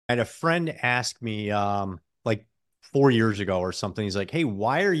I had a friend ask me like 4 years ago or something. He's like, "Hey,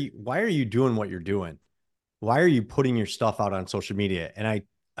 why are you doing what you're doing? Why are you putting your stuff out on social media?" And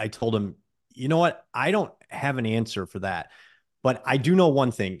I told him, "You know what? I don't have an answer for that. But I do know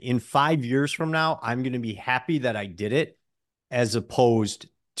one thing. In 5 years from now, I'm going to be happy that I did it as opposed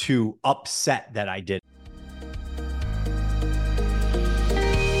to upset that I did."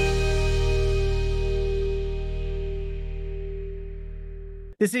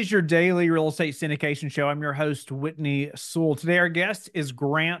 This is your daily real estate syndication show. I'm your host, Whitney Sewell. Today, our guest is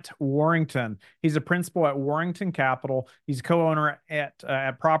Grant Warrington. He's a principal at Warrington Capital. He's co-owner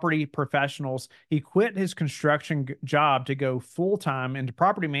at Property Professionals. He quit his construction job to go full-time into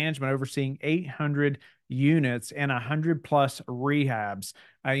property management, overseeing 800 units and 100 plus rehabs.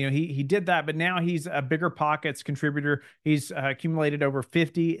 He did that, but now he's a Bigger Pockets contributor. He's accumulated over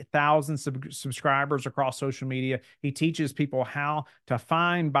 50,000 subscribers across social media. He teaches people how to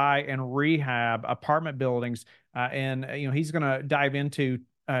find, buy, and rehab apartment buildings. He's going to dive into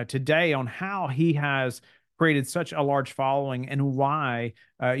today on how he has created such a large following and why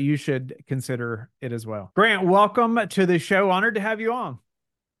you should consider it as well. Grant, welcome to the show. Honored to have you on.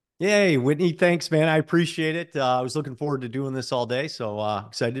 Yay, Whitney. Thanks, man. I appreciate it. I was looking forward to doing this all day. So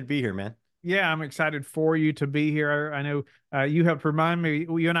excited to be here, man. Yeah, I'm excited for you to be here. I know you have reminded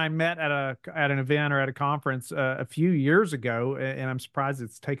me. You and I met at an event or at a conference a few years ago, and I'm surprised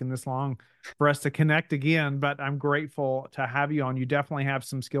it's taken this long for us to connect again. But I'm grateful to have you on. You definitely have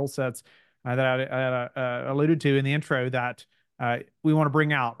some skill sets that I alluded to in the intro that we want to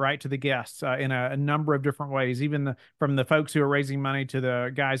bring out right to the guests in a number of different ways. Even from the folks who are raising money to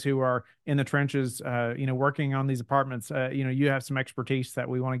the guys who are in the trenches, working on these apartments. You have some expertise that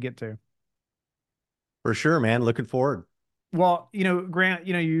we want to get to. For sure, man. Looking forward. Well, Grant,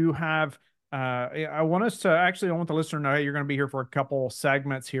 you have, I want us to actually, I want the listener to know, hey, you're going to be here for a couple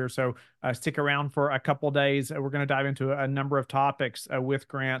segments here. So stick around for a couple days. We're going to dive into a number of topics with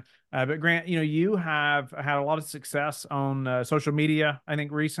Grant. But Grant, you have had a lot of success on social media, I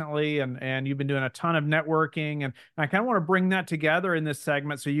think recently, and you've been doing a ton of networking. And I kind of want to bring that together in this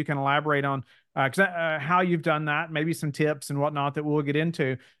segment so you can elaborate on how you've done that, maybe some tips and whatnot that we'll get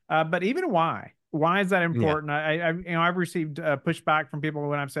into, but even why. Why is that Yeah. important? I've received pushback from people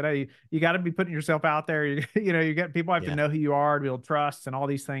when I've said, "Hey, you got to be putting yourself out there. You get people have to Yeah. know who you are to build trust and all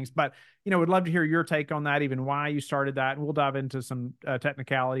these things." But would love to hear your take on that, even why you started that, and we'll dive into some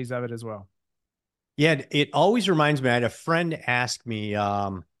technicalities of it as well. Yeah. It always reminds me. I had a friend ask me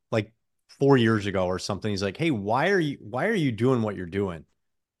like 4 years ago or something. He's like, "Hey, why are you doing what you're doing?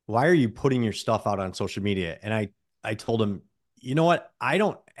 Why are you putting your stuff out on social media?" And I told him, "You know what? I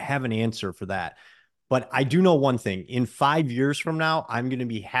don't have an answer for that. But I do know one thing. In 5 years from now, I'm going to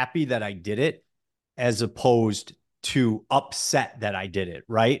be happy that I did it as opposed to upset that I did it."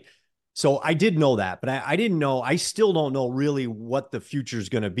 Right. So I did know that, but I didn't know. I still don't know really what the future is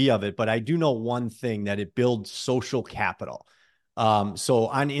going to be of it. But I do know one thing, that it builds social capital. So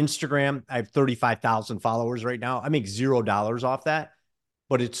on Instagram, I have 35,000 followers right now. I make $0 off that,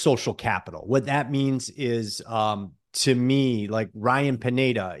 but it's social capital. What that means is, to me, like Ryan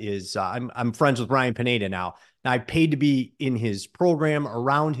Pineda is, I'm friends with Ryan Pineda now. Now I paid to be in his program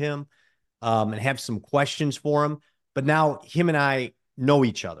around him, and have some questions for him. But now him and I know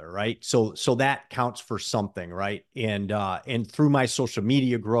each other, right? So that counts for something, right? And through my social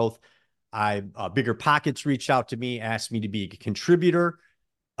media growth, Bigger Pockets reached out to me, asked me to be a contributor.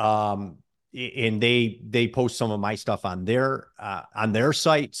 Um, and they post some of my stuff on their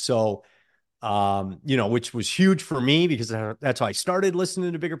site. So which was huge for me because that's how I started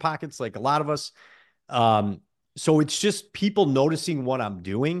listening to Bigger Pockets, like a lot of us. So it's just people noticing what I'm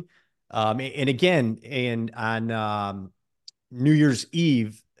doing. And again, and on New Year's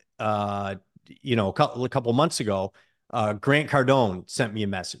Eve, a couple months ago, Grant Cardone sent me a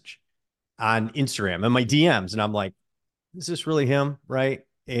message on Instagram and my DMs, and I'm like, "Is this really him?" Right?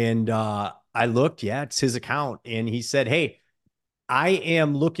 And I looked, yeah, it's his account, and he said, "Hey, I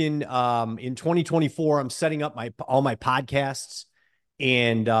am looking in 2024. I'm setting up all my podcasts,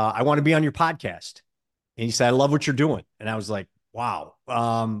 and I want to be on your podcast." And he said, "I love what you're doing." And I was like, "Wow,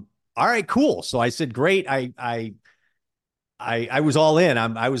 all right, cool." So I said, "Great." I was all in.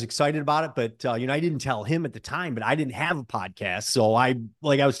 I was excited about it, but I didn't tell him at the time, but I didn't have a podcast, so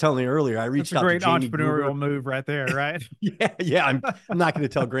like I was telling you earlier, I That's reached a out to great Jamie Gruber. entrepreneurial move right there, right? Yeah, yeah. I'm not going to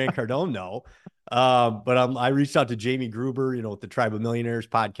tell Grant Cardone no. But I reached out to Jamie Gruber, with the Tribe of Millionaires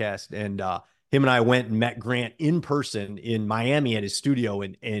podcast, and him and I went and met Grant in person in Miami at his studio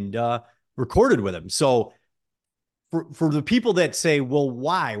and recorded with him. So for the people that say, "Well,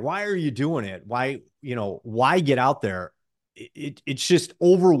 why? Why are you doing it? Why get out there?" it's just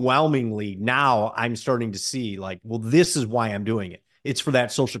overwhelmingly now I'm starting to see like, well, this is why I'm doing it. It's for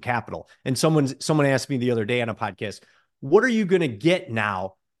that social capital. And someone asked me the other day on a podcast, what are you going to get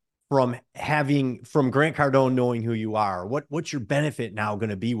now from Grant Cardone knowing who you are? What's your benefit now going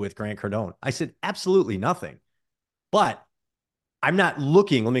to be with Grant Cardone? I said, absolutely nothing. But I'm not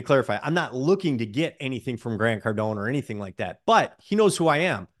looking, let me clarify, I'm not looking to get anything from Grant Cardone or anything like that. But he knows who I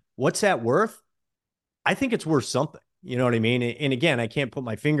am. What's that worth? I think it's worth something. You know what I mean? And again, I can't put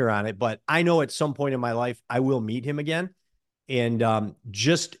my finger on it, but I know at some point in my life I will meet him again. And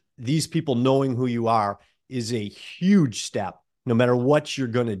just these people knowing who you are is a huge step, no matter what you're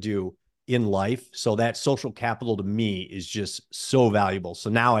going to do in life. So that social capital to me is just so valuable. So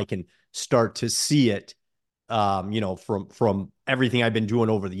now I can start to see it, from everything I've been doing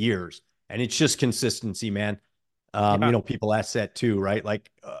over the years, and it's just consistency, man. Yeah. People ask that too, right? Like,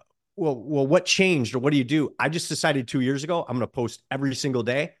 well, what changed or what do you do? I just decided 2 years ago I'm going to post every single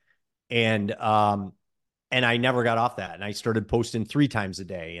day, and I never got off that. And I started posting 3 times a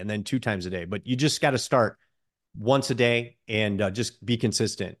day and then 2 times a day. But you just got to start once a day and just be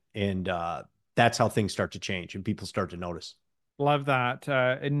consistent, and that's how things start to change and people start to notice. Love that.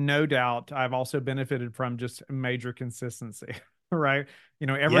 And no doubt, I've also benefited from just major consistency, right?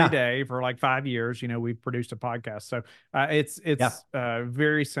 Every Yeah, day for like 5 years, we've produced a podcast. So it's yeah, it's a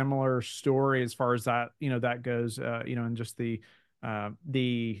very similar story as far as that goes. And just the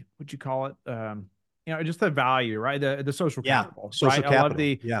what you call it, just the value, right? The social yeah. capital, Social right?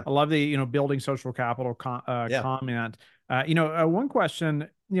 capital. Yeah, I love the building social capital yeah. comment. One question,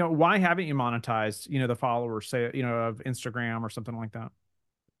 why haven't you monetized, the followers, say, of Instagram or something like that?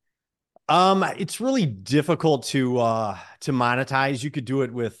 It's really difficult to monetize. You could do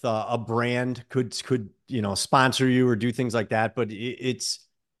it with a brand could sponsor you or do things like that, but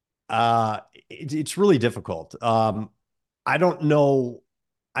uh it's really difficult. I don't know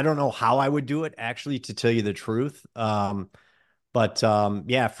I don't know how I would do it actually, to tell you the truth. But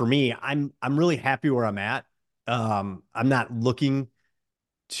yeah, for me, I'm really happy where I'm at. I'm not looking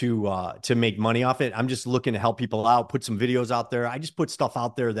to make money off it. I'm just looking to help people out, put some videos out there. I just put stuff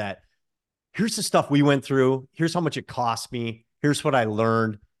out there that here's the stuff we went through. Here's how much it cost me. Here's what I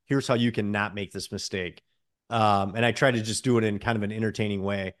learned. Here's how you can not make this mistake. And I try to just do it in kind of an entertaining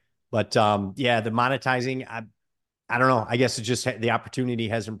way. But yeah, the monetizing, I don't know. I guess it just the opportunity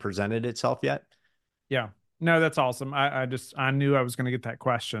hasn't presented itself yet. Yeah. No, that's awesome. I knew I was going to get that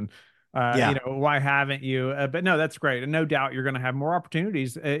question. Yeah, Why haven't you? But no, that's great. And no doubt you're going to have more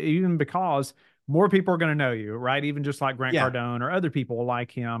opportunities, even because more people are going to know you, right? Even just like Grant yeah, Cardone or other people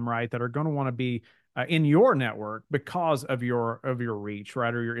like him, right? That are going to want to be in your network because of your reach,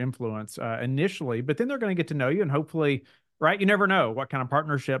 right? Or your influence initially, but then they're going to get to know you and hopefully, right? You never know what kind of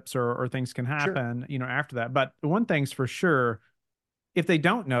partnerships or things can sure. happen, after that. But one thing's for sure, if they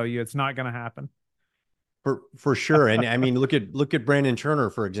don't know you, it's not going to happen. For sure. And I mean, look at Brandon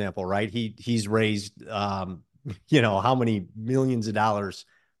Turner, for example, right? He's raised how many millions of dollars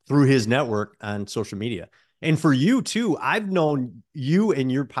through his network on social media. And for you too, I've known you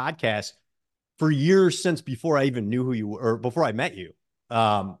and your podcast for years, since before I even knew who you were, or before I met you. You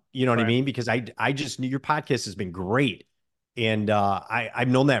know what I Right. mean? Because I just knew your podcast has been great. And I've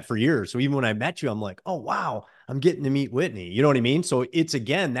known that for years. So even when I met you, I'm like, oh wow, I'm getting to meet Whitney. You know what I mean? So it's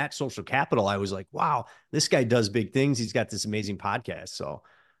again that social capital. I was like, wow, this guy does big things. He's got this amazing podcast. So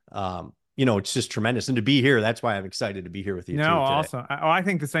it's just tremendous. And to be here, that's why I'm excited to be here with you No, too today. awesome. I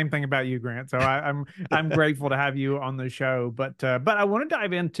think the same thing about you, Grant. So I'm grateful to have you on the show. But I want to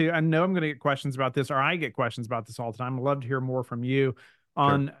dive into. I know I'm going to get questions about this, or I get questions about this all the time. I'd love to hear more from you Sure.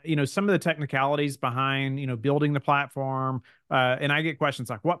 on some of the technicalities behind building the platform. And I get questions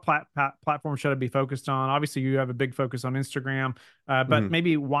like, what platform should I be focused on? Obviously, you have a big focus on Instagram, but Mhm.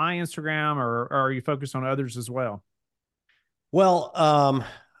 maybe why Instagram, or are you focused on others as well? Well,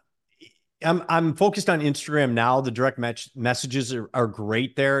 I'm focused on Instagram now. The direct messages are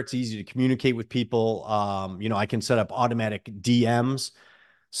great there. It's easy to communicate with people. I can set up automatic DMs.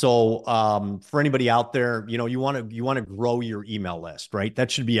 So for anybody out there, you want to grow your email list, right?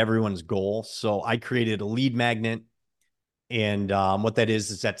 That should be everyone's goal. So I created a lead magnet, and what that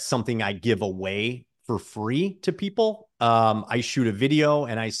is that's something I give away for free to people. I shoot a video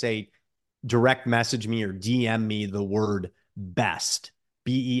and I say, direct message me or DM me the word best,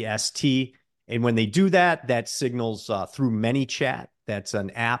 BEST. And when they do that, that signals through ManyChat. That's an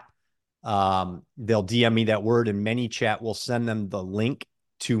app. They'll DM me that word, and ManyChat will send them the link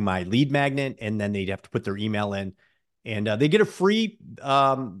to my lead magnet, and then they'd have to put their email in. And they get a free,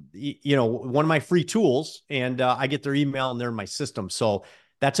 one of my free tools, and I get their email and they're in my system. So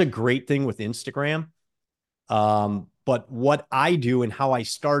that's a great thing with Instagram. But what I do and how I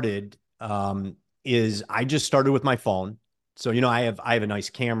started is I just started with my phone. So, I have a nice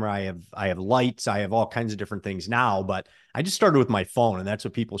camera, I have lights, I have all kinds of different things now, but I just started with my phone, and that's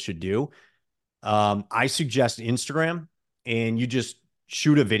what people should do. I suggest Instagram, and you just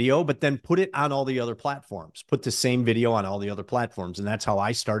shoot a video, but then put it on all the other platforms. Put the same video on all the other platforms, and that's how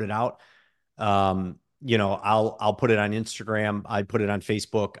I started out. I'll put it on Instagram, I put it on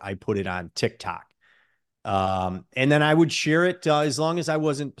Facebook, I put it on TikTok. And then I would share it as long as I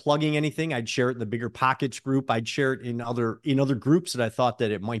wasn't plugging anything. I'd share it in the Bigger Pockets group. I'd share it in other groups that I thought that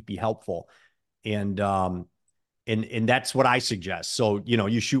it might be helpful. And that's what I suggest. So,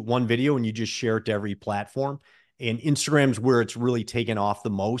 you shoot one video and you just share it to every platform. And Instagram's where it's really taken off the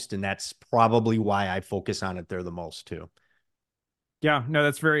most. And that's probably why I focus on it there the most too. Yeah, no,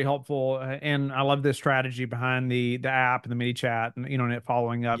 that's very helpful, and I love this strategy behind the app and the mini chat, and and it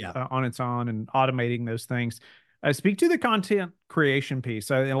following up Yeah. on its own and automating those things. Speak to the content creation piece.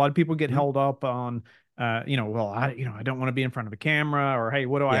 A lot of people get Mhm. held up on, well, I don't want to be in front of a camera, or hey,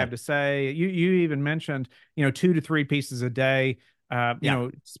 what do I Yeah. have to say? You even mentioned, 2 to 3 pieces a day. Yeah.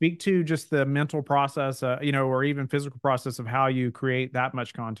 Speak to just the mental process, or even physical process of how you create that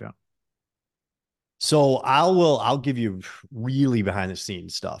much content. So I'll give you really behind the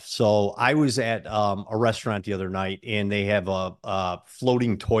scenes stuff. So I was at a restaurant the other night, and they have a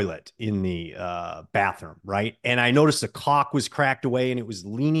floating toilet in the bathroom, right? And I noticed the caulk was cracked away and it was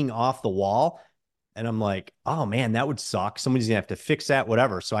leaning off the wall. And I'm like, oh man, that would suck. Somebody's gonna have to fix that,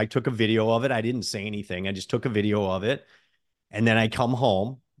 whatever. So I took a video of it. I didn't say anything. I just took a video of it. And then I come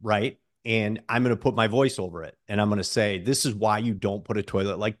home, right? And I'm going to put my voice over it. And I'm going to say, this is why you don't put a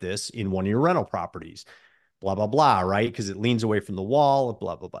toilet like this in one of your rental properties, blah, blah, blah, right? Because it leans away from the wall,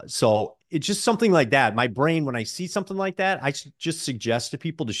 blah, blah, blah. So it's just something like that. My brain, when I see something like that, I just suggest to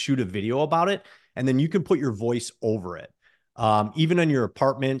people to shoot a video about it. And then you can put your voice over it. Even on your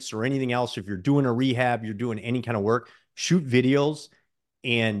apartments or anything else, if you're doing a rehab, you're doing any kind of work, shoot videos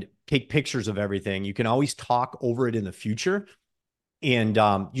and take pictures of everything. You can always talk over it in the future, and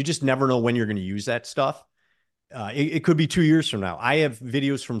you just never know when you're going to use that stuff. It could be 2 years from now. I have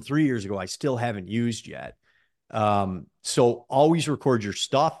videos from 3 years ago I still haven't used yet. So always record your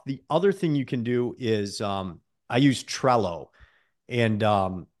stuff. The other thing you can do is I use Trello, and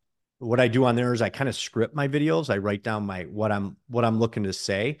what I do on there is I kind of script my videos. I write down my what I'm looking to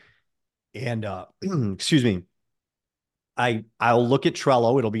say, and excuse me. I'll look at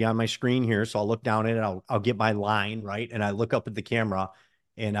Trello. It'll be on my screen here. So I'll look down at it. I'll get my line, right? And I look up at the camera,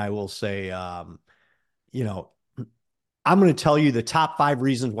 and I will say, you know, I'm going to tell you the top 5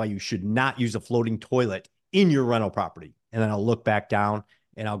 reasons why you should not use a floating toilet in your rental property. And then I'll look back down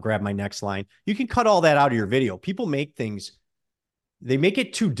and I'll grab my next line. You can cut all that out of your video. People they make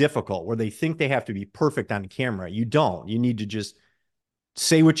it too difficult where they think they have to be perfect on camera. You don't. You need to just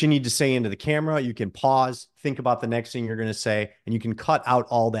say what you need to say into the camera. You can pause, think about the next thing you're going to say, and you can cut out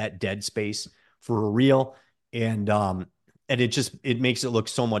all that dead space for a reel. And it makes it look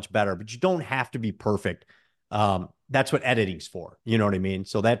so much better. But you don't have to be perfect. That's what editing's for. You know what I mean?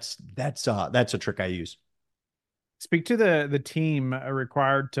 So that's a trick I use. Speak to the team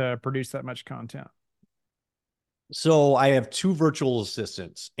required to produce that much content. So I have two virtual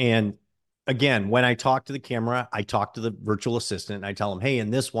assistants, and again, when I talk to the camera, I talk to the virtual assistant and I tell them, hey,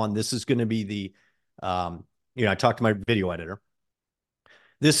 in this one, this is going to be I talk to my video editor.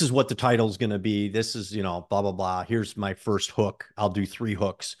 This is what the title is going to be. This is, blah, blah, blah. Here's my first hook. I'll do 3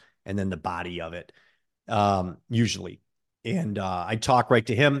 hooks and then the body of it, usually. And I talk right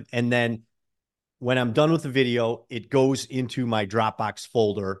to him. And then when I'm done with the video, it goes into my Dropbox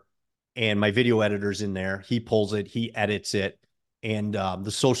folder, and my video editor's in there. He pulls it, he edits it, and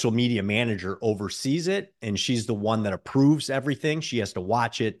the social media manager oversees it, and she's the one that approves everything. She has to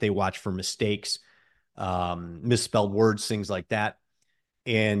watch it. They watch for mistakes, misspelled words, things like that.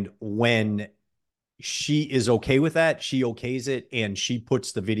 And when she is okay with that, she okays it, and she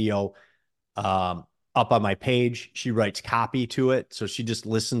puts the video up on my page. She writes copy to it, so she just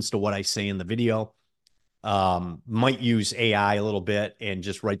listens to what I say in the video. Might use AI a little bit and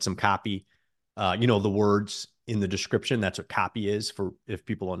just write some copy. The words in the description. That's what copy is, for if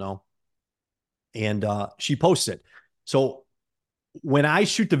people don't know. And she posts it. So when I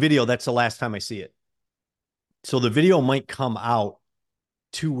shoot the video, that's the last time I see it. So the video might come out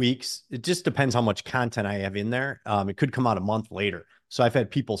 2 weeks. It just depends how much content I have in there. It could come out a month later. So I've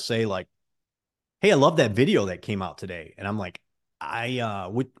had people say like, hey, I love that video that came out today. And I'm like,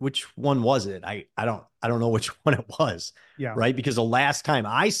 which one was it? I don't know which one it was. Yeah. Right. Because the last time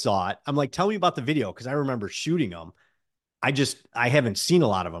I saw it, I'm like, tell me about the video. Cause I remember shooting them. I haven't seen a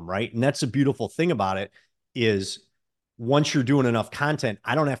lot of them. Right. And that's the beautiful thing about it is once you're doing enough content,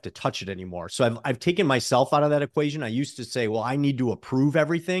 I don't have to touch it anymore. So I've taken myself out of that equation. I used to say, well, I need to approve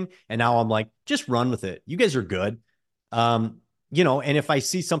everything. And now I'm like, just run with it. You guys are good. Um, and if I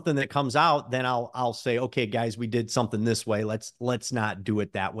see something that comes out, then I'll say, okay, guys, we did something this way. Let's not do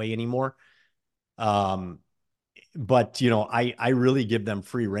it that way anymore. Um, but I really give them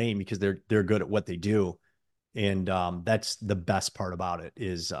free reign because they're good at what they do. And that's the best part about it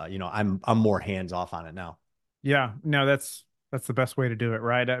is I'm more hands off on it now. Yeah, no, that's the best way to do it,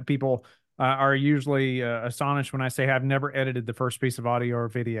 right? People are usually astonished when I say I've never edited the first piece of audio or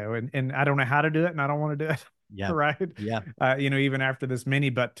video, and I don't know how to do it, and I don't want to do it, Yeah. right? Yeah. Even after this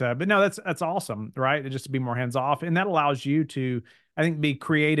mini, but no, that's awesome, right? Just to be more hands off, and that allows you to, I think, be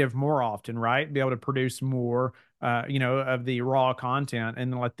creative more often, right? Be able to produce more, of the raw content,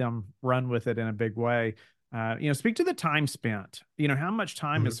 and then let them run with it in a big way. Speak to the time spent. How much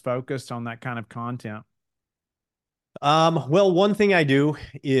time Mhm. is focused on that kind of content? Well, one thing I do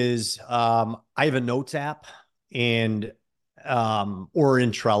is I have a notes app and or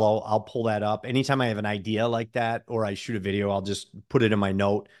in Trello, I'll pull that up. Anytime I have an idea like that or I shoot a video, I'll just put it in my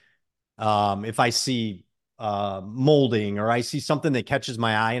note. If I see molding or I see something that catches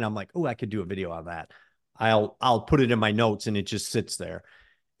my eye and I'm like, oh, I could do a video on that. I'll put it in my notes and it just sits there.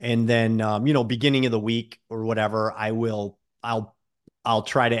 And then beginning of the week or whatever, I'll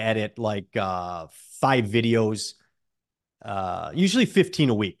try to edit like 5 videos, usually 15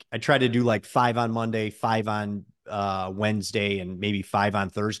 a week. I try to do like 5 on Monday, 5 on Wednesday, and maybe 5 on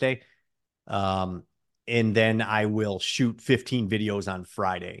Thursday. Um, and then I will shoot 15 videos on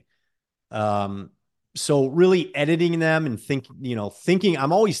Friday. Um, so really editing them and thinking,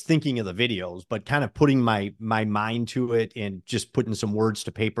 I'm always thinking of the videos, but kind of putting my mind to it and just putting some words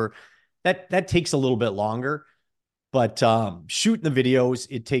to paper. That takes a little bit longer. But shooting the videos,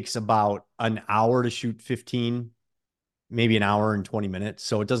 it takes about an hour to shoot 15, maybe an hour and 20 minutes.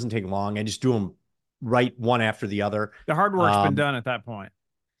 So it doesn't take long. I just do them right one after the other. The hard work's been Um, done at that point.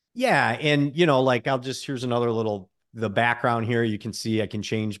 yeah. And, like here's another the background here. You can see I can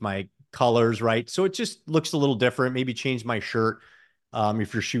change my colors, right? So it just looks a little different. Maybe change my shirt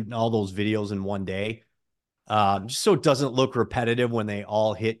if you're shooting all those videos in one day. Just so it doesn't look repetitive when they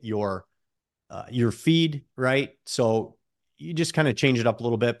all hit your feed, right? So you just kind of change it up a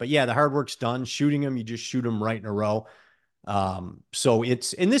little bit. But yeah, the hard work's done. Shooting them, you just shoot them right in a row. So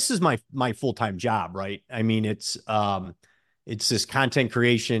and this is my full-time job, right? I mean, it's this content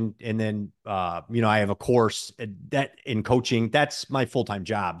creation, and then I have a course that in coaching. That's my full-time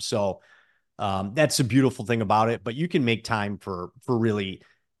job. So that's a beautiful thing about it. But you can make time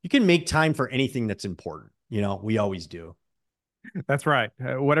you can make time for anything that's important. We always do. That's right.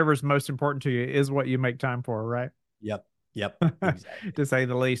 Whatever's most important to you is what you make time for, right? Yep. Yep. Exactly. To say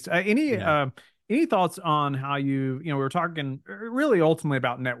the least. Yeah. Any thoughts on how we were talking really ultimately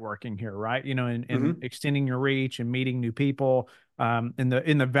about networking here, right? And Hmm. extending your reach and meeting new people, in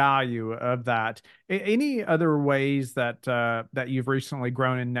the value of that. Any other ways that you've recently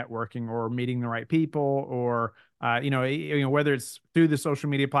grown in networking or meeting the right people, or whether it's through the social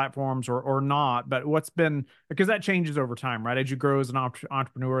media platforms or not, but what's been, because that changes over time, right? As you grow as an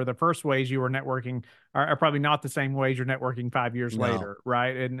entrepreneur, the first ways you were networking are probably not the same ways you're networking 5 years No. later,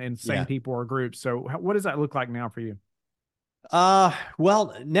 right? And same Yeah. people or groups. So what does that look like now for you?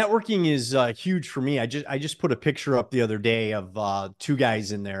 Well, networking is huge for me. I just put a picture up the other day of two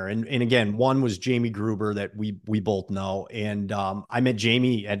guys in there, and again, one was Jamie Gruber that we both know, and I met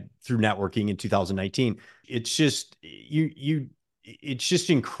Jamie through networking in 2019. It's just it's just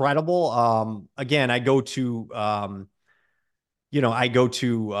incredible. Again, I go to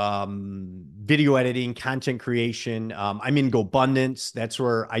video editing, content creation. I'm in GoBundance. That's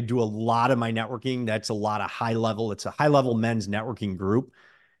where I do a lot of my networking. That's a lot of high level. It's a high level men's networking group,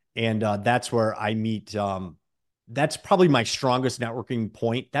 and that's where I meet. That's probably my strongest networking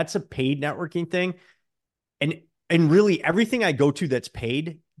point. That's a paid networking thing, and really everything I go to that's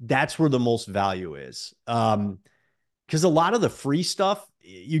paid, that's where the most value is. Because a lot of the free stuff,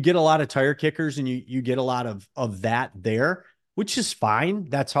 you get a lot of tire kickers and you get a lot of that there, which is fine.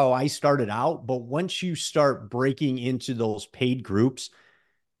 That's how I started out. But once you start breaking into those paid groups,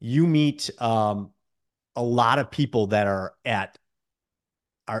 you meet a lot of people that are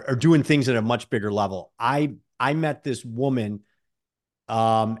doing things at a much bigger level. I met this woman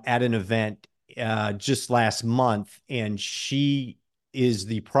at an event just last month, and she is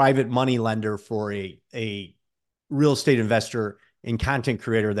the private money lender for a real estate investor and content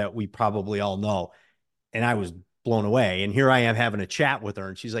creator that we probably all know. And I was blown away. And here I am having a chat with her,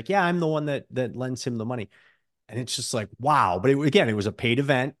 and she's like, "Yeah, I'm the one that lends him the money." And it's just like, wow. But again, it was a paid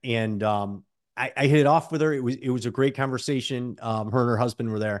event, and I hit it off with her. It was a great conversation. Her and her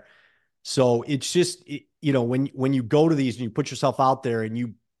husband were there. So it's just, when you go to these and you put yourself out there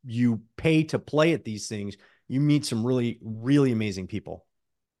and you pay to play at these things, you meet some really, really amazing people.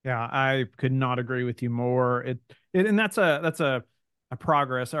 Yeah, I could not agree with you more. And that's a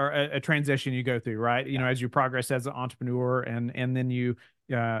progress or a transition you go through, right? Yeah. As you progress as an entrepreneur, and then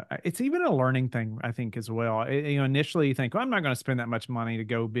it's even a learning thing, I think, as well. Initially you think, well, I'm not going to spend that much money to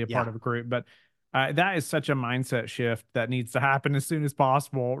go be a part Yeah. of a group, but that is such a mindset shift that needs to happen as soon as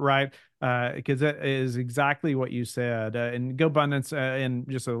possible, right? Because it is exactly what you said. And Go Abundance, and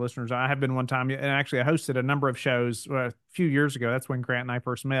just so the listeners, I have been one time, and actually I hosted a number of shows a few years ago. That's when Grant and I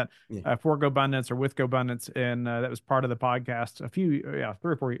first met, Yeah. for Go Abundance or with Go Abundance, and that was part of the podcast a few, yeah, 2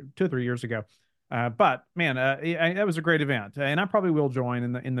 or 3 years ago. But man, that was a great event, and I probably will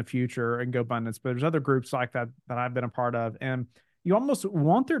join in the future and Go Abundance. But there's other groups like that that I've been a part of, and you almost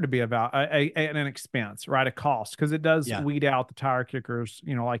want there to be about an expense, right? A cost, because it does Yeah. weed out the tire kickers,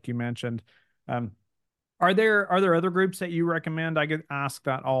 like you mentioned. Um, are there other groups that you recommend? I get asked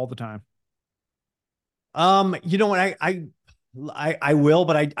that all the time. You know what? I will,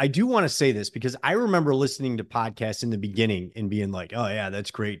 but I do want to say this because I remember listening to podcasts in the beginning and being like, oh yeah,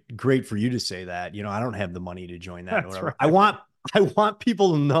 that's great. Great for you to say that. I don't have the money to join that or That's whatever. right. I want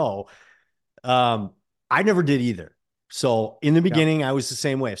people to know. I never did either. So in the Yeah. beginning, I was the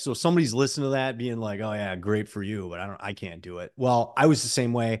same way. So somebody's listening to that being like, oh yeah, great for you, but I can't do it. Well, I was the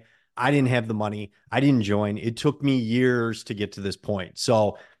same way. I didn't have the money. I didn't join. It took me years to get to this point.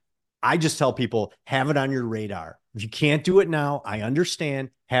 So I just tell people, have it on your radar. If you can't do it now, I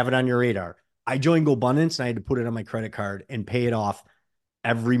understand. Have it on your radar. I joined GoBundance and I had to put it on my credit card and pay it off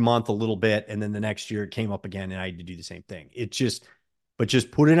every month a little bit. And then the next year it came up again and I had to do the same thing. But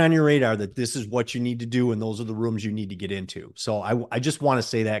just put it on your radar that this is what you need to do. And those are the rooms you need to get into. So I just want to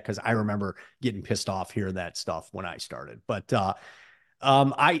say that because I remember getting pissed off hearing that stuff when I started. But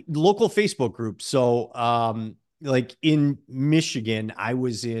I local Facebook groups. So like in Michigan, I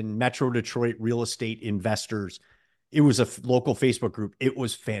was in Metro Detroit Real Estate Investors. It was a local Facebook group. It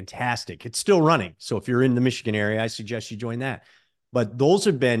was fantastic. It's still running. So if you're in the Michigan area, I suggest you join that. But those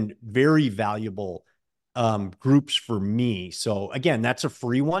have been very valuable groups for me. So again, that's a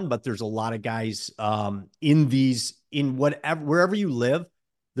free one, but there's a lot of guys in whatever wherever you live,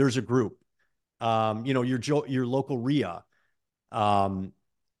 there's a group. Your local RIA, um,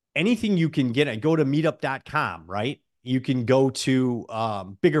 anything you can get. Go to meetup.com, right? You can go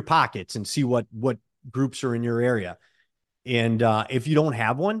to Bigger Pockets and see what groups are in your area. And if you don't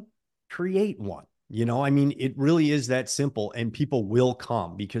have one, create one. I mean, it really is that simple, and people will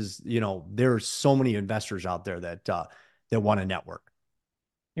come because there are so many investors out there that want to network.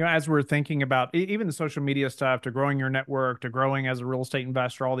 As we're thinking about even the social media stuff, to growing your network, to growing as a real estate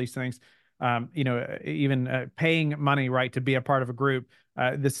investor, all these things, even paying money, right, to be a part of a group.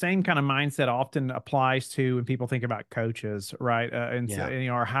 The same kind of mindset often applies to when people think about coaches, right? And so,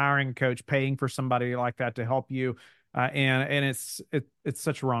 Yeah, or hiring a coach, paying for somebody like that to help you. And it's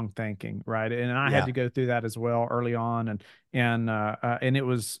such wrong thinking, right? And I had yeah, to go through that as well early on, and it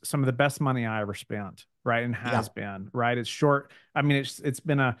was some of the best money I ever spent, right? And yeah, has been, right? It's short. I mean, it's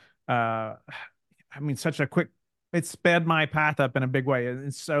been such a quick. It's sped my path up in a big way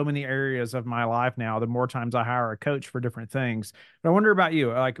in so many areas of my life now. The more times I hire a coach for different things, but I wonder about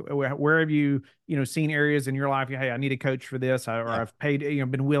you. Like, where have you, seen areas in your life? Hey, I need a coach for this, or yeah. I've paid,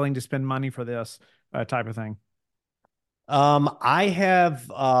 been willing to spend money for this type of thing. I've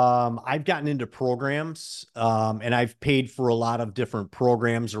gotten into programs, and I've paid for a lot of different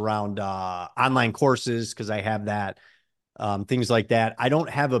programs around online courses because I have that, things like that. I don't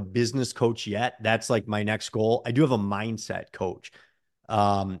have a business coach yet. That's like my next goal. I do have a mindset coach.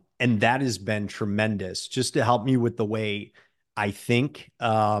 And that has been tremendous just to help me with the way I think,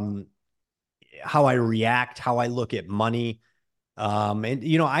 how I react, how I look at money.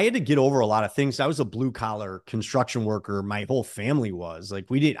 And I had to get over a lot of things. I was a blue collar construction worker. My whole family was like,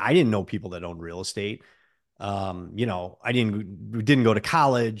 I didn't know people that owned real estate. We didn't go to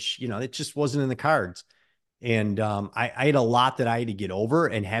college, it just wasn't in the cards. And I had a lot that I had to get over,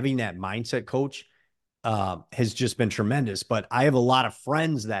 and having that mindset coach has just been tremendous. But I have a lot of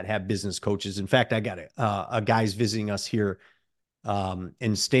friends that have business coaches. In fact, I got a guy's visiting us here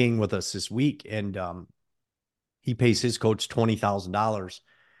and staying with us this week, and he pays his coach $20,000,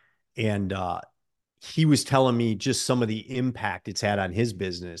 and he was telling me just some of the impact it's had on his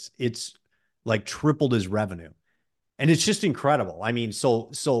business. It's like tripled his revenue. And it's just incredible. I mean,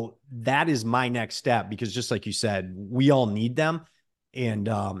 so that is my next step because just like you said, we all need them. And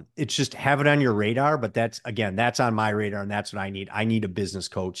it's just have it on your radar. But that's on my radar, and that's what I need. I need a business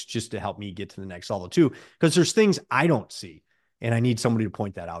coach just to help me get to the next level too, because there's things I don't see, and I need somebody to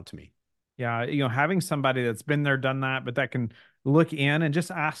point that out to me. Yeah, having somebody that's been there, done that, but that can look in and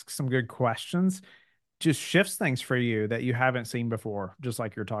just ask some good questions just shifts things for you that you haven't seen before, just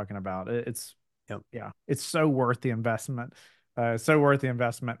like you're talking about. It's Yep. Yeah, it's so worth the investment. So worth the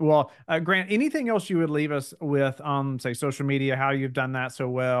investment. Well, Grant, anything else you would leave us with on, say, social media, how you've done that so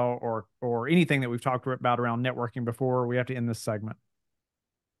well, or anything that we've talked about around networking before we have to end this segment?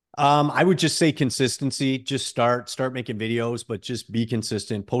 I would just say consistency. Just start making videos, but just be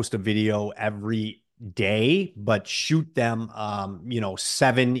consistent. Post a video every day, but shoot them,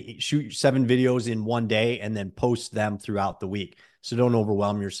 shoot 7 videos in one day and then post them throughout the week. So don't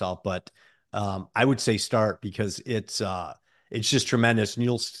overwhelm yourself. But I would say start, because it's just tremendous, and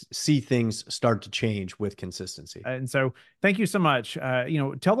you'll see things start to change with consistency. And so, thank you so much.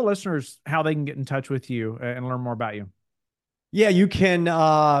 Tell the listeners how they can get in touch with you and learn more about you. Yeah, you can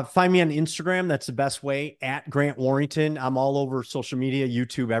find me on Instagram. That's the best way, at Grant Warrington. I'm all over social media,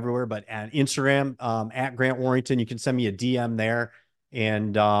 YouTube, everywhere, but at Instagram, at Grant Warrington. You can send me a DM there.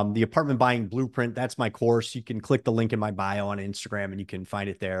 And the Apartment Buying Blueprint, that's my course. You can click the link in my bio on Instagram and you can find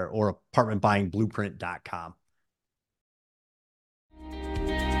it there, or apartmentbuyingblueprint.com.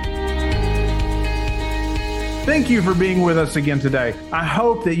 Thank you for being with us again today. I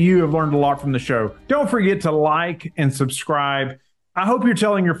hope that you have learned a lot from the show. Don't forget to like and subscribe. I hope you're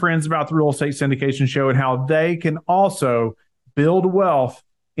telling your friends about the Real Estate Syndication Show and how they can also build wealth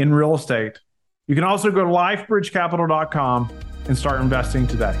in real estate. You can also go to lifebridgecapital.com and start investing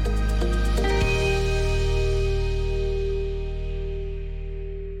today.